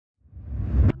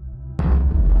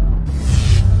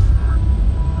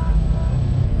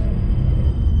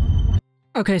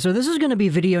Okay, so this is going to be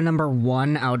video number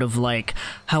 1 out of, like,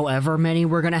 however many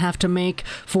we're going to have to make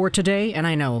for today. And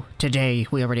I know, today,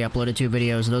 we already uploaded 2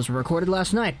 videos. Those were recorded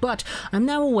last night. But I'm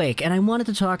now awake, and I wanted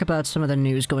to talk about some of the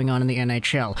news going on in the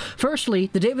NHL.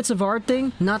 Firstly, the David Savard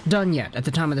thing, not done yet at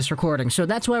the time of this recording. So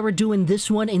that's why we're doing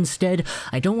this one instead.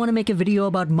 I don't want to make a video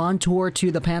about Montour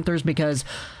to the Panthers because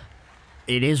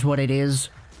it is what it is.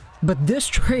 But this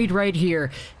trade right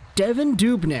here, Devan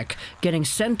Dubnyk getting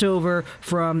sent over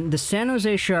from the San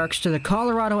Jose Sharks to the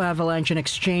Colorado Avalanche in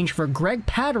exchange for Greg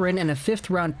Pateryn and a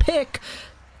 5th-round pick,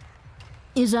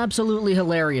 is absolutely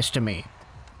hilarious to me.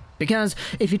 Because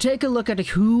if you take a look at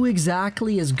who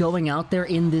exactly is going out there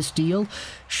in this deal,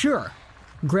 sure,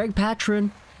 Greg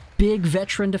Pateryn, big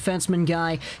veteran defenseman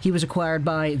guy, he was acquired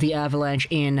by the Avalanche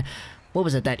in, what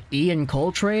was it, that Ian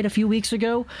Cole trade a few weeks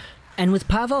ago? And with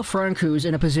Pavel Francouz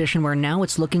in a position where now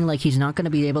it's looking like he's not going to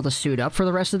be able to suit up for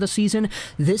the rest of the season,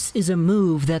 this is a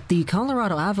move that the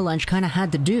Colorado Avalanche kind of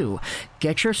had to do.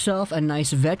 Get yourself a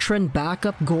nice veteran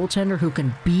backup goaltender who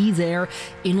can be there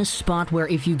in a spot where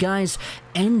if you guys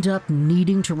end up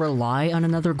needing to rely on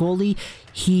another goalie,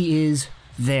 he is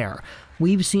there.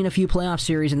 We've seen a few playoff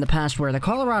series in the past where the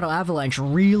Colorado Avalanche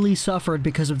really suffered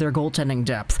because of their goaltending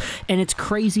depth, and it's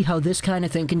crazy how this kind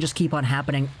of thing can just keep on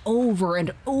happening over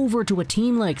and over to a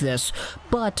team like this,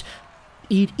 but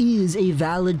it is a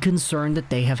valid concern that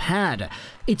they have had.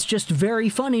 It's just very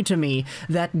funny to me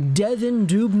that Devan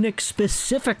Dubnyk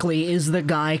specifically is the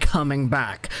guy coming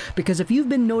back. Because if you've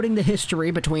been noting the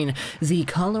history between the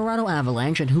Colorado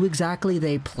Avalanche and who exactly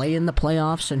they play in the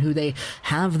playoffs and who they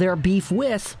have their beef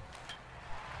with,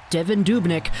 Devan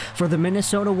Dubnyk for the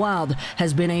Minnesota Wild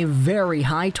has been a very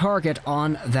high target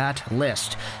on that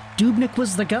list. Dubnyk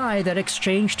was the guy that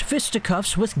exchanged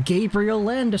fisticuffs with Gabriel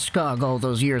Landeskog all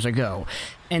those years ago.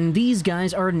 And these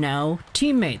guys are now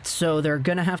teammates, so they're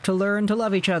gonna have to learn to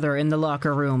love each other in the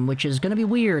locker room, which is gonna be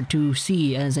weird to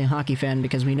see as a hockey fan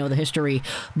because we know the history.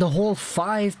 The whole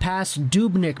 5-pass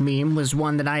Dubnyk meme was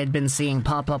one that I had been seeing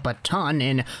pop up a ton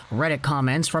in Reddit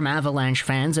comments from Avalanche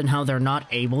fans and how they're not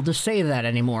able to say that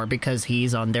anymore because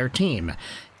he's on their team.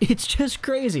 It's just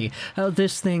crazy how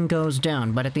this thing goes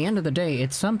down, but at the end of the day,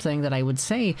 it's something that I would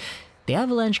say the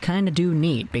Avalanche kind of do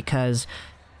need because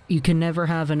you can never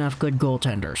have enough good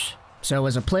goaltenders. So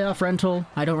as a playoff rental,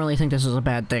 I don't really think this is a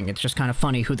bad thing. It's just kind of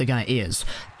funny who the guy is.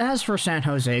 As for San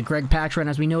Jose, Greg Pateryn,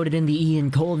 as we noted in the Ian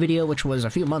Cole video, which was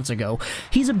a few months ago,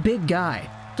 he's a big guy.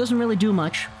 Doesn't really do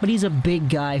much, but he's a big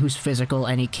guy who's physical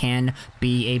and he can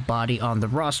be a body on the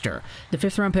roster. The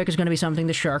 5th-round pick is going to be something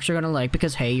the Sharks are going to like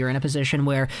because, hey, you're in a position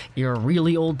where you're a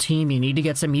really old team, you need to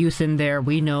get some youth in there.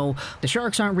 We know the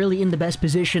Sharks aren't really in the best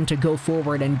position to go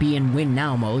forward and be in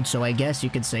win-now mode, so I guess you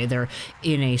could say they're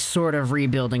in a sort of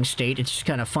rebuilding state. It's just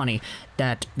kind of funny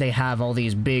that they have all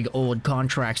these big old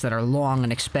contracts that are long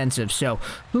and expensive, so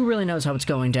who really knows how it's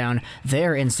going down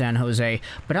there in San Jose.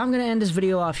 But I'm going to end this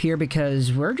video off here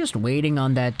because we're just waiting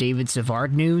on that David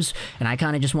Savard news, and I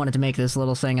kind of just wanted to make this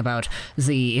little thing about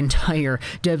the entire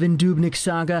Devan Dubnyk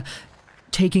saga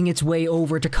taking its way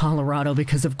over to Colorado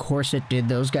because of course it did.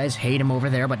 Those guys hate him over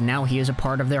there, but now he is a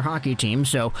part of their hockey team,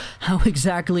 so how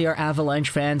exactly are Avalanche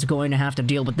fans going to have to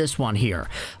deal with this one here?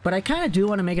 But I kind of do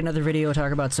want to make another video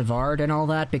talk about Savard and all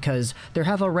that because there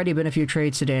have already been a few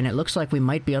trades today and it looks like we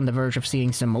might be on the verge of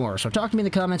seeing some more. So talk to me in the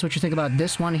comments what you think about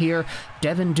this one here,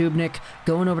 Devan Dubnyk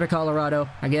going over to Colorado.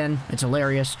 Again, it's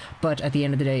hilarious, but at the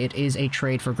end of the day, it is a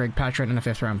trade for Greg Pateryn and a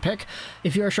 5th-round pick.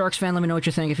 If you're a Sharks fan, let me know what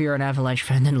you think. If you're an Avalanche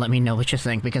fan, then let me know what you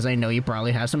think because I know you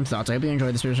probably have some thoughts. I hope you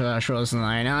enjoyed this video. Show us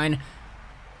 99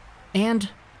 and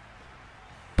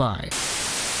bye.